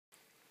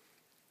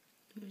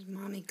There's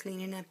Mommy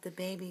cleaning up the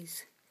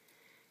babies.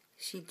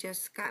 She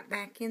just got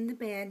back in the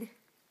bed.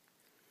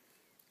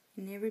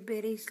 And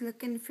everybody's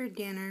looking for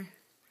dinner.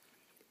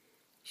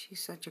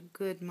 She's such a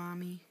good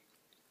mommy.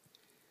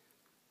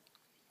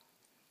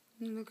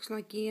 It looks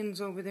like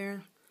Ian's over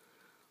there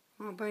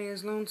all by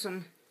his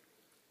lonesome.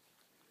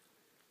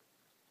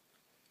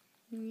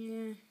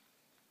 Yeah.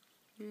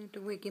 You have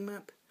to wake him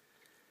up.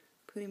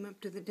 Put him up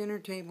to the dinner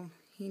table.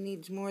 He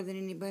needs more than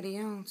anybody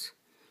else.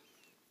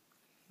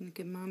 Look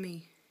at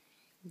Mommy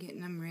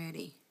getting them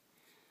ready.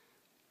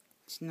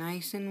 It's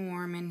nice and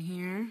warm in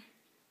here.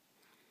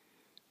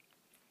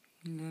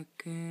 Look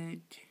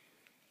good.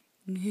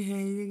 Yeah,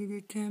 look at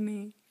the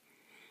tummy.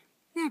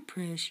 That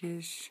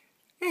precious.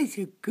 That's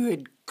a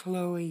good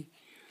Chloe.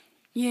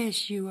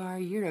 Yes, you are.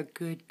 You're a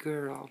good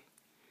girl.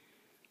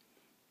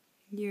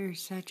 You're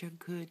such a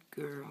good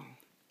girl.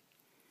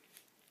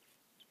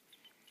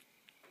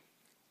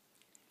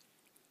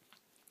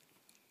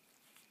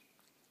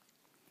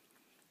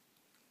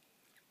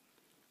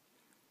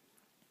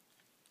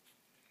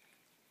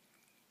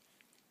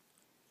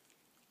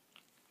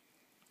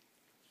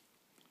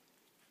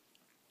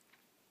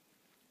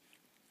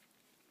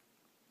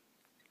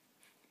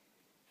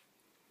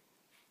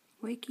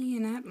 Wake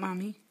Ian up,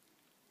 Mommy.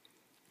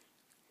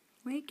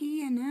 Wake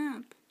Ian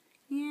up.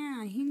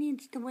 Yeah, he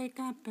needs to wake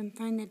up and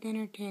find the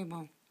dinner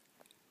table.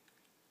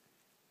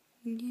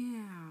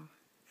 Yeah.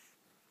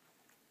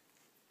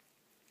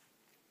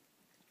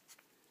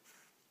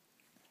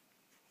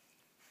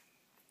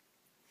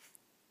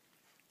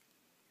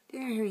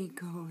 There he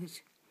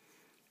goes.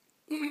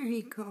 There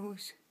he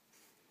goes.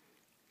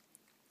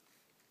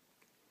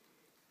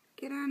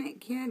 Get on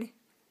it, kid.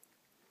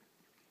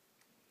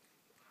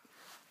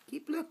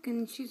 Keep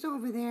looking. She's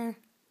over there.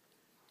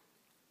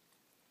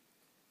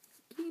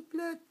 Keep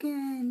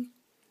looking.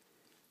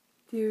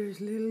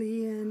 There's little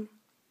Ian.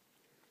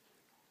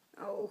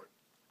 Oh,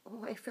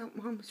 I felt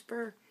Mom's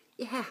fur.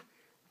 Yeah,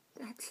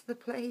 that's the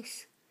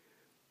place.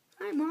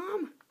 Hi,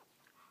 Mom.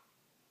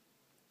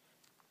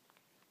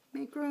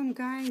 Make room,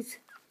 guys.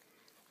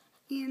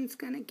 Ian's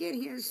gonna get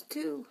his,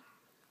 too.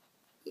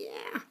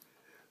 Yeah.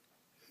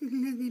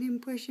 Look at him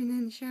pushing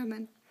and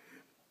shoving.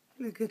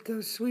 Look at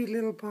those sweet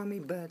little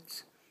Pommie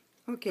butts.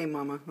 Okay,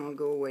 Mama, I'll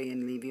go away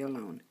and leave you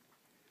alone.